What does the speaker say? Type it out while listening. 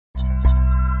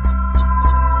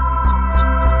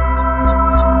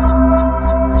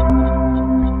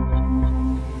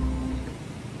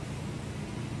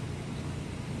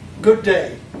Good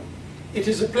day. It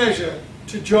is a pleasure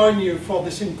to join you for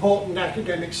this important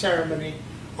academic ceremony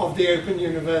of the Open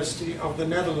University of the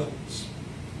Netherlands.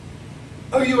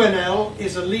 OUNL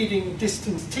is a leading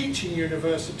distance teaching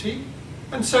university,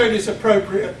 and so it is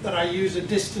appropriate that I use a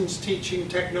distance teaching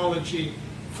technology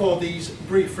for these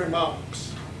brief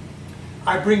remarks.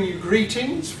 I bring you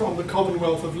greetings from the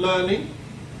Commonwealth of Learning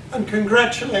and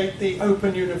congratulate the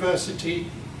Open University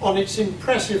on its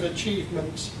impressive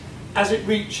achievements as it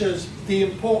reaches the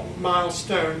important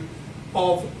milestone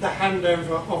of the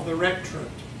handover of the rectorate.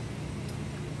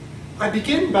 I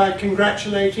begin by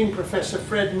congratulating Professor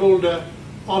Fred Mulder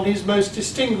on his most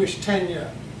distinguished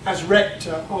tenure as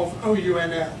rector of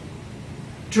OUNL.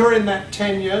 During that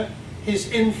tenure, his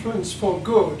influence for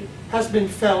good has been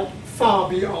felt far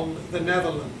beyond the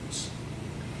Netherlands.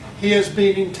 He has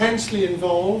been intensely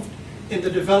involved in the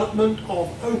development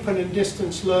of open and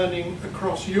distance learning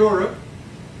across Europe,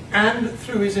 and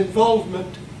through his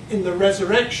involvement in the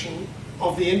resurrection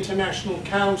of the International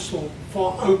Council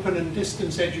for Open and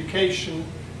Distance Education,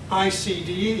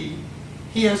 ICDE,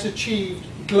 he has achieved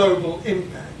global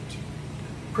impact.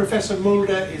 Professor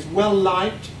Mulder is well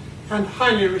liked and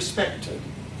highly respected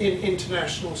in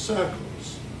international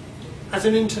circles. As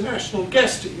an international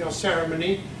guest at your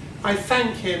ceremony, I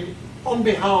thank him on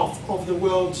behalf of the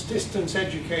world's distance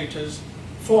educators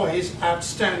for his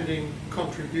outstanding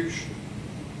contribution.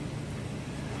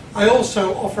 I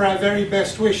also offer our very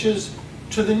best wishes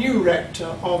to the new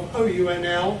rector of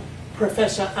OUNL,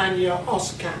 Professor Anja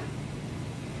Oskamp.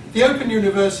 The Open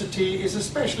University is a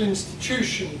special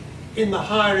institution in the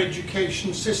higher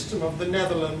education system of the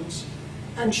Netherlands,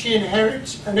 and she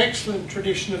inherits an excellent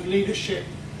tradition of leadership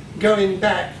going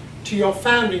back to your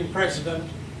founding president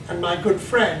and my good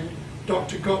friend,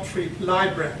 Dr. Gottfried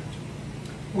Leibrand.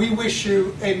 We wish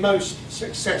you a most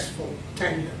successful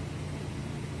tenure.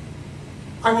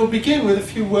 I will begin with a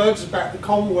few words about the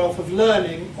Commonwealth of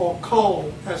Learning, or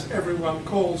COL as everyone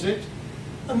calls it,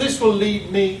 and this will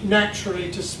lead me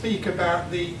naturally to speak about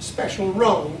the special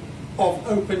role of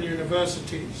open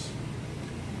universities.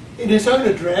 In his own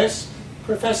address,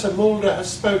 Professor Mulder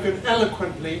has spoken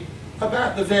eloquently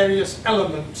about the various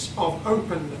elements of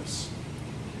openness.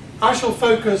 I shall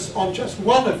focus on just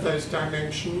one of those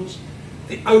dimensions,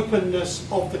 the openness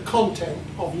of the content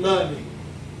of learning.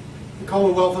 The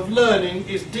Commonwealth of Learning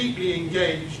is deeply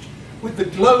engaged with the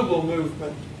global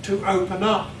movement to open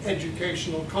up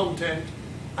educational content,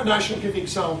 and I shall give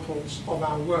examples of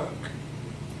our work.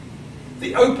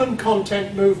 The open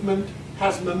content movement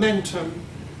has momentum,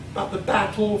 but the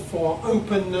battle for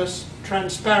openness,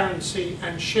 transparency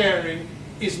and sharing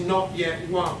is not yet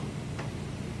won.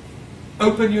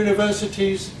 Open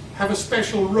universities have a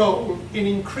special role in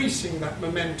increasing that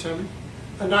momentum,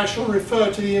 and I shall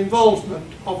refer to the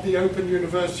involvement of the Open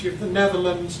University of the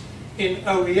Netherlands in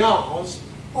OERs,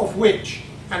 of which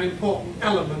an important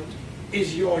element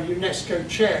is your UNESCO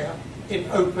chair in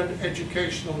open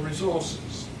educational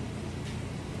resources.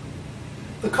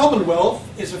 The Commonwealth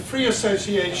is a free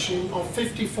association of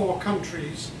 54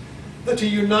 countries that are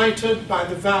united by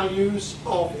the values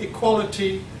of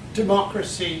equality,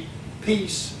 democracy,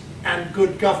 peace and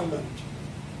good government.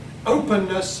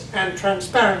 Openness and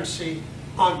transparency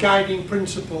are guiding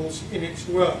principles in its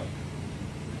work.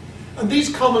 And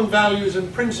these common values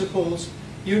and principles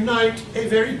unite a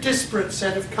very disparate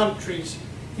set of countries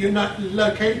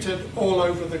located all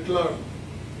over the globe.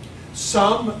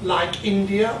 Some, like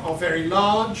India, are very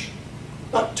large,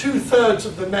 but 2/3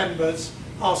 of the members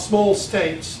are small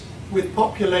states with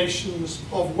populations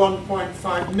of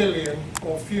 1.5 million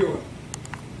or fewer.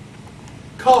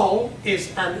 COL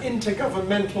is an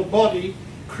intergovernmental body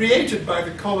created by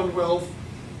the Commonwealth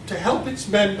to help its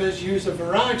members use a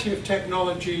variety of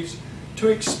technologies to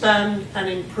expand and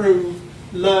improve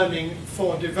learning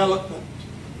for development.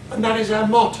 And that is our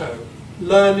motto,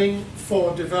 learning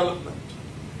for development.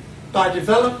 By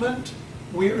development,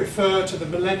 we refer to the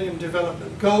Millennium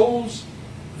Development Goals,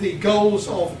 the goals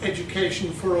of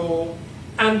education for all,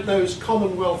 and those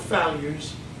Commonwealth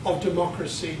values of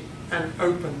democracy and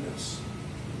openness.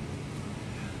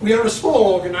 We are a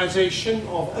small organisation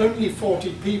of only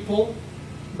 40 people,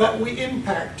 but we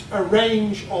impact a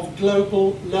range of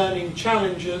global learning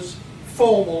challenges,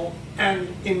 formal and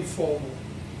informal.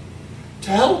 To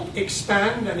help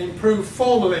expand and improve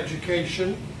formal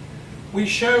education, we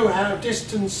show how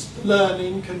distance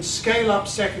learning can scale up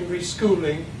secondary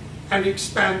schooling and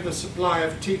expand the supply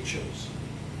of teachers.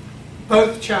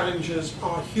 Both challenges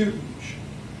are huge.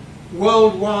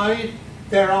 Worldwide,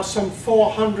 there are some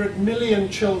 400 million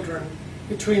children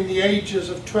between the ages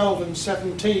of 12 and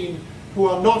 17 who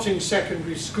are not in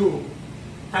secondary school,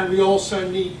 and we also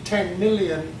need 10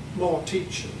 million more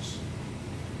teachers.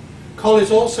 COL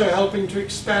is also helping to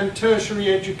expand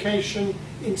tertiary education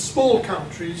in small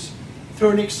countries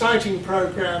through an exciting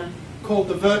program called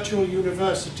the Virtual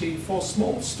University for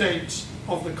Small States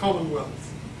of the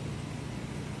Commonwealth.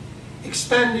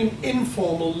 Expanding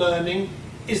informal learning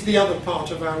is the other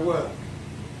part of our work.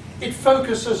 It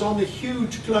focuses on the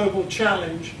huge global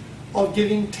challenge of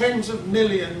giving tens of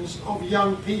millions of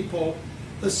young people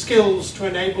the skills to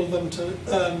enable them to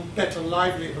earn better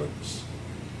livelihoods.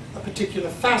 A particular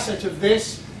facet of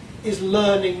this is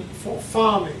learning for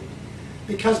farming,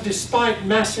 because despite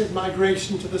massive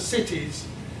migration to the cities,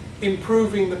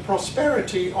 improving the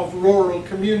prosperity of rural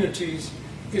communities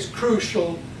is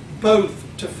crucial both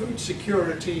to food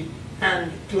security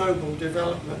and global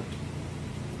development.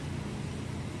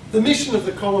 The mission of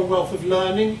the Commonwealth of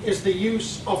Learning is the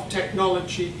use of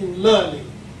technology in learning,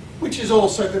 which is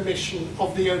also the mission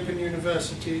of the Open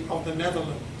University of the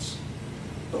Netherlands.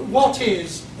 But what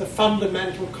is the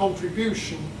fundamental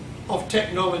contribution of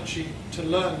technology to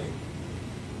learning?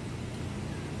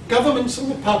 Governments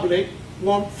and the public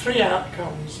want three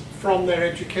outcomes from their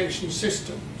education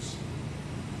systems: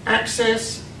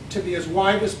 access to be as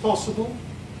wide as possible,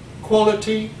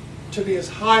 quality to be as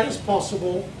high as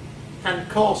possible, and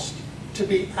cost to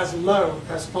be as low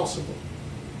as possible.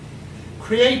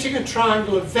 Creating a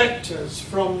triangle of vectors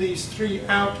from these three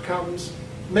outcomes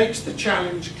makes the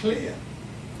challenge clear.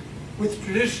 With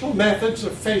traditional methods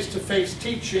of face-to-face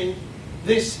teaching,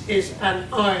 this is an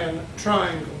iron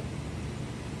triangle.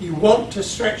 You want to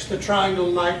stretch the triangle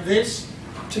like this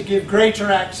to give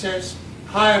greater access,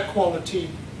 higher quality,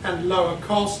 and lower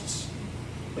costs,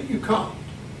 but you can't.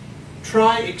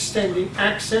 Try extending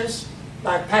access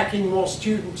by packing more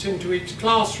students into each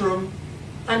classroom,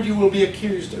 and you will be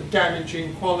accused of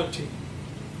damaging quality.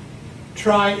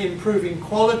 Try improving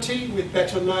quality with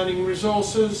better learning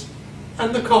resources,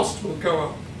 and the cost will go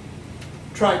up.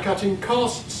 Try cutting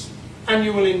costs, and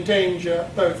you will endanger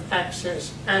both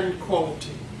access and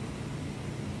quality.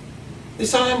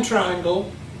 This iron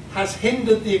triangle has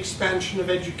hindered the expansion of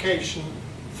education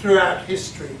throughout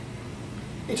history.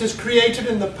 It has created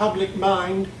in the public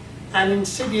mind an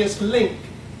insidious link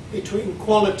between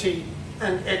quality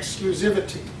and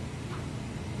exclusivity.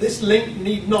 This link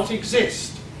need not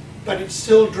exist, but it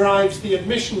still drives the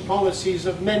admission policies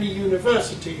of many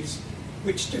universities,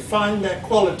 which define their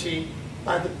quality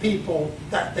by the people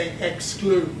that they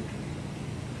exclude.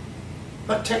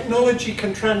 But technology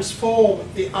can transform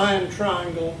the iron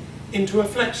triangle into a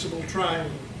flexible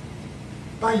triangle.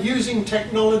 By using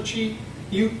technology,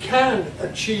 you can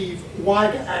achieve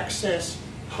wider access,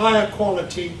 higher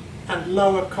quality, and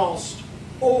lower cost,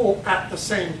 all at the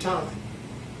same time.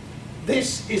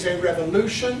 This is a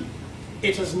revolution.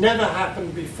 It has never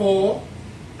happened before,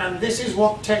 and this is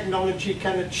what technology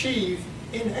can achieve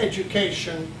in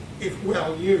education if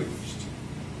well used.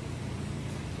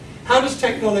 How does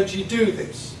technology do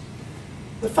this?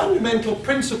 The fundamental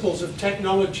principles of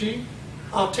technology,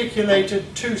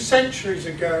 articulated 2 centuries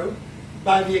ago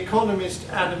by the economist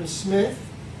Adam Smith,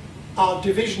 are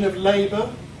division of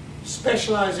labour,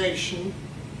 specialisation,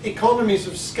 economies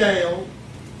of scale,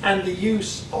 and the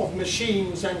use of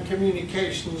machines and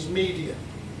communications media.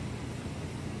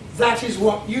 That is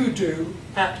what you do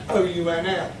at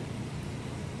OUNL.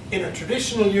 In a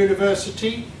traditional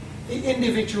university, the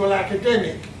individual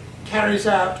academic carries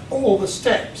out all the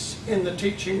steps in the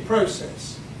teaching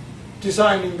process: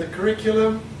 designing the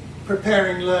curriculum,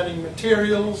 preparing learning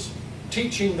materials,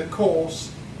 teaching the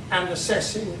course, and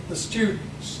assessing the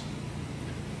students.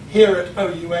 Here at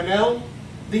OUNL,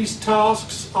 these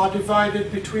tasks are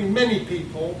divided between many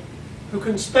people who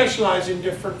can specialise in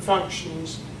different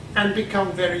functions and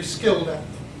become very skilled at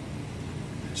them.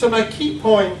 So my key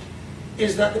point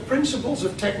is that the principles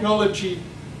of technology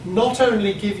not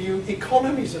only give you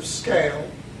economies of scale,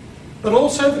 but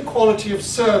also the quality of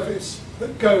service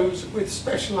that goes with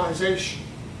specialisation.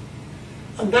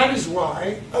 And that is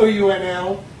why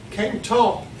OUNL came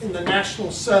top in the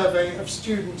National Survey of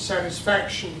Student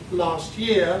Satisfaction last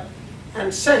year,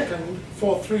 and second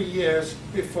for 3 years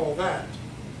before that.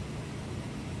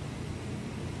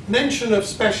 Mention of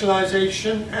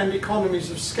specialisation and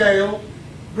economies of scale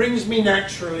brings me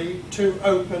naturally to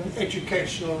open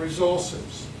educational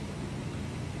resources.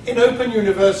 In open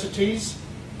universities,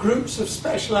 groups of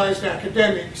specialised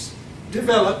academics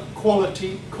develop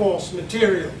quality course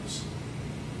materials.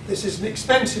 This is an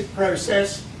expensive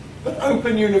process, but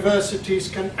open universities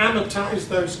can amortise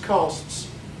those costs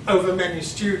over many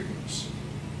students.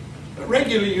 But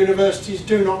regular universities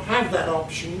do not have that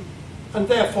option, and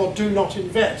therefore do not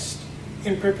invest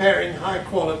in preparing high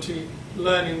quality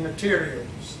learning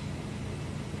materials.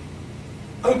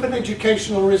 Open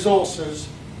educational resources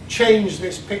change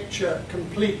this picture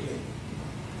completely.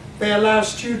 They allow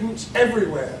students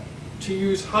everywhere to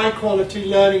use high-quality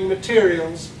learning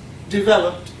materials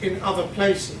developed in other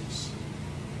places.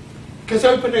 Because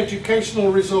open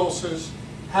educational resources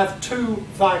have two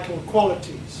vital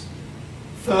qualities.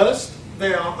 First,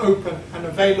 they are open and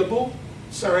available,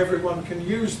 so everyone can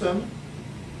use them.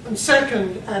 And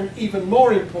second, and even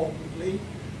more importantly,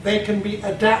 they can be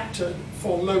adapted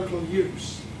for local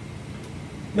use.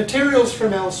 Materials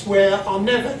from elsewhere are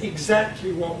never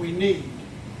exactly what we need,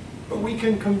 but we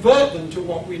can convert them to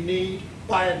what we need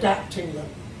by adapting them,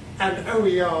 and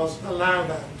OERs allow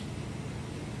that.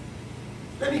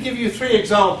 Let me give you 3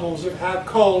 examples of how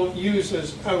COL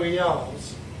uses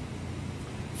OERs.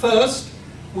 First,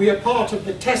 we are part of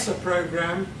the TESSA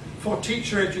program for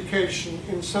teacher education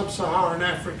in sub-Saharan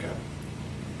Africa.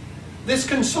 This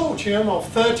consortium of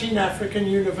 13 African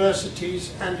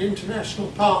universities and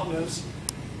international partners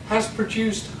has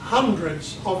produced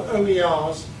hundreds of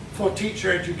OERs for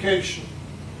teacher education.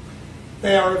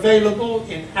 They are available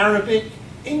in Arabic,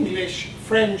 English,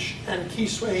 French and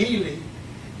Kiswahili,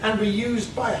 and were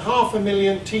used by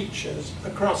 500,000 teachers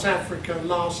across Africa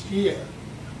last year,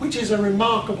 which is a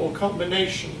remarkable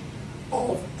combination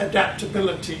of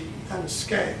adaptability and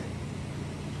scale.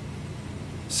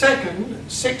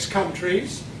 Second, 6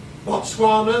 countries,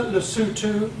 Botswana,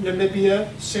 Lesotho, Namibia,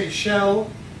 Seychelles,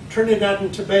 Trinidad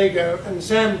and Tobago and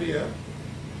Zambia,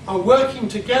 are working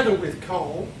together with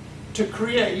COL to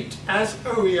create, as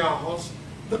OERs,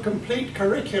 the complete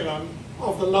curriculum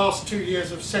of the last 2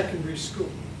 years of secondary school.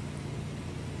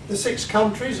 The 6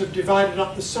 countries have divided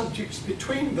up the subjects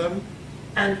between them,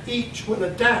 and each will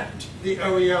adapt the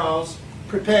OERs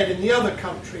prepared in the other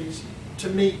countries to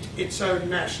meet its own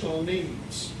national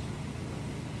needs.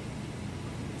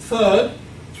 Third,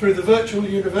 through the Virtual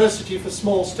University for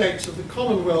Small States of the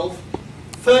Commonwealth,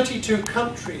 32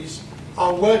 countries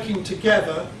are working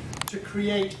together to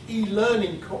create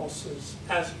e-learning courses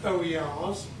as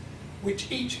OERs,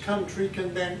 which each country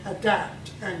can then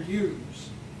adapt and use.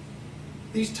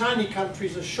 These tiny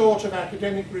countries are short of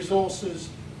academic resources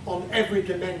on every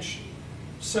dimension,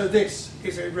 so this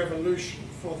is a revolution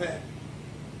for them.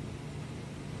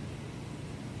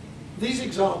 These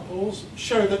examples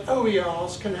show that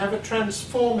OERs can have a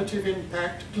transformative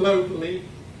impact globally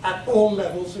at all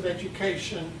levels of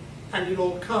education and in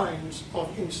all kinds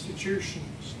of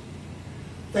institutions.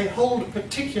 They hold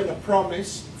particular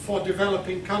promise for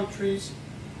developing countries,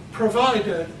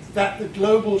 provided that the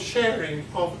global sharing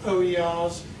of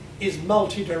OERs is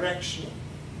multidirectional,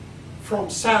 from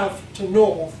south to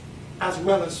north as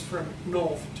well as from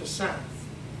north to south.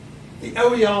 The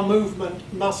OER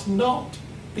movement must not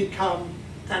become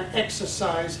an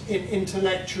exercise in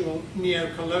intellectual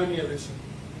neocolonialism.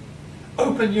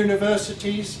 Open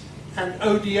universities and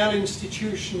ODL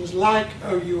institutions like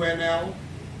OUNL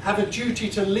have a duty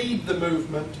to lead the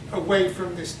movement away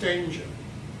from this danger.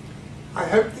 I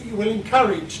hope that you will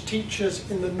encourage teachers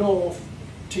in the North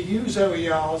to use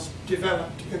OERs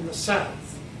developed in the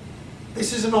South.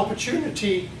 This is an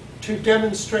opportunity to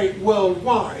demonstrate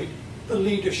worldwide the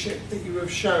leadership that you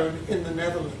have shown in the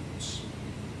Netherlands.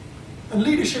 And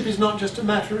leadership is not just a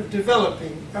matter of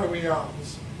developing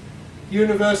OERs.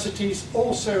 Universities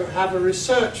also have a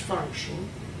research function,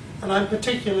 and I'm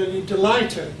particularly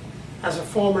delighted as a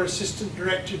former Assistant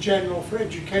Director General for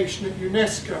Education at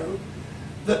UNESCO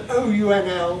that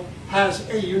OUNL has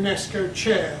a UNESCO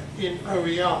chair in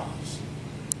OERs.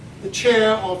 The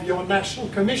chair of your National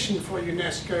Commission for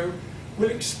UNESCO will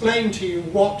explain to you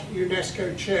what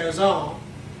UNESCO chairs are,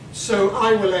 so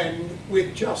I will end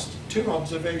with just 2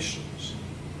 observations.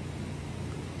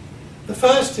 The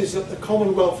first is that the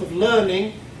Commonwealth of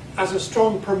Learning, as a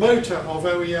strong promoter of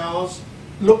OERs,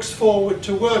 looks forward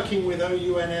to working with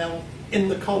OUNL in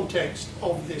the context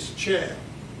of this chair.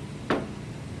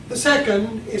 The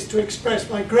second is to express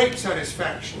my great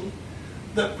satisfaction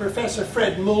that Professor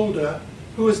Fred Mulder,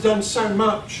 who has done so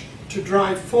much to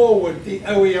drive forward the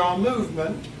OER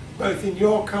movement, both in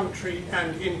your country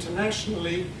and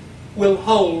internationally, will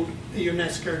hold the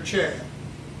UNESCO chair.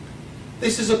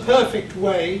 This is a perfect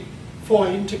way for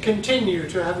him to continue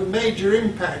to have a major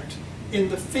impact in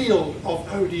the field of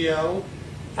ODL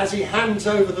as he hands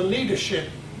over the leadership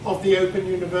of the Open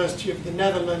University of the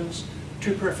Netherlands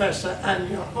to Professor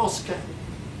Anja Oskamp.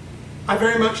 I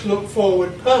very much look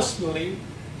forward personally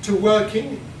to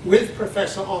working with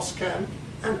Professor Oskamp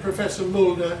and Professor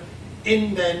Mulder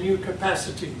in their new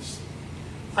capacities.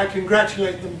 I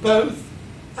congratulate them both,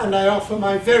 and I offer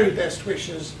my very best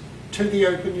wishes to the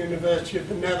Open University of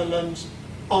the Netherlands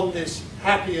on this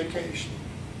happy occasion.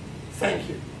 Thank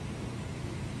you.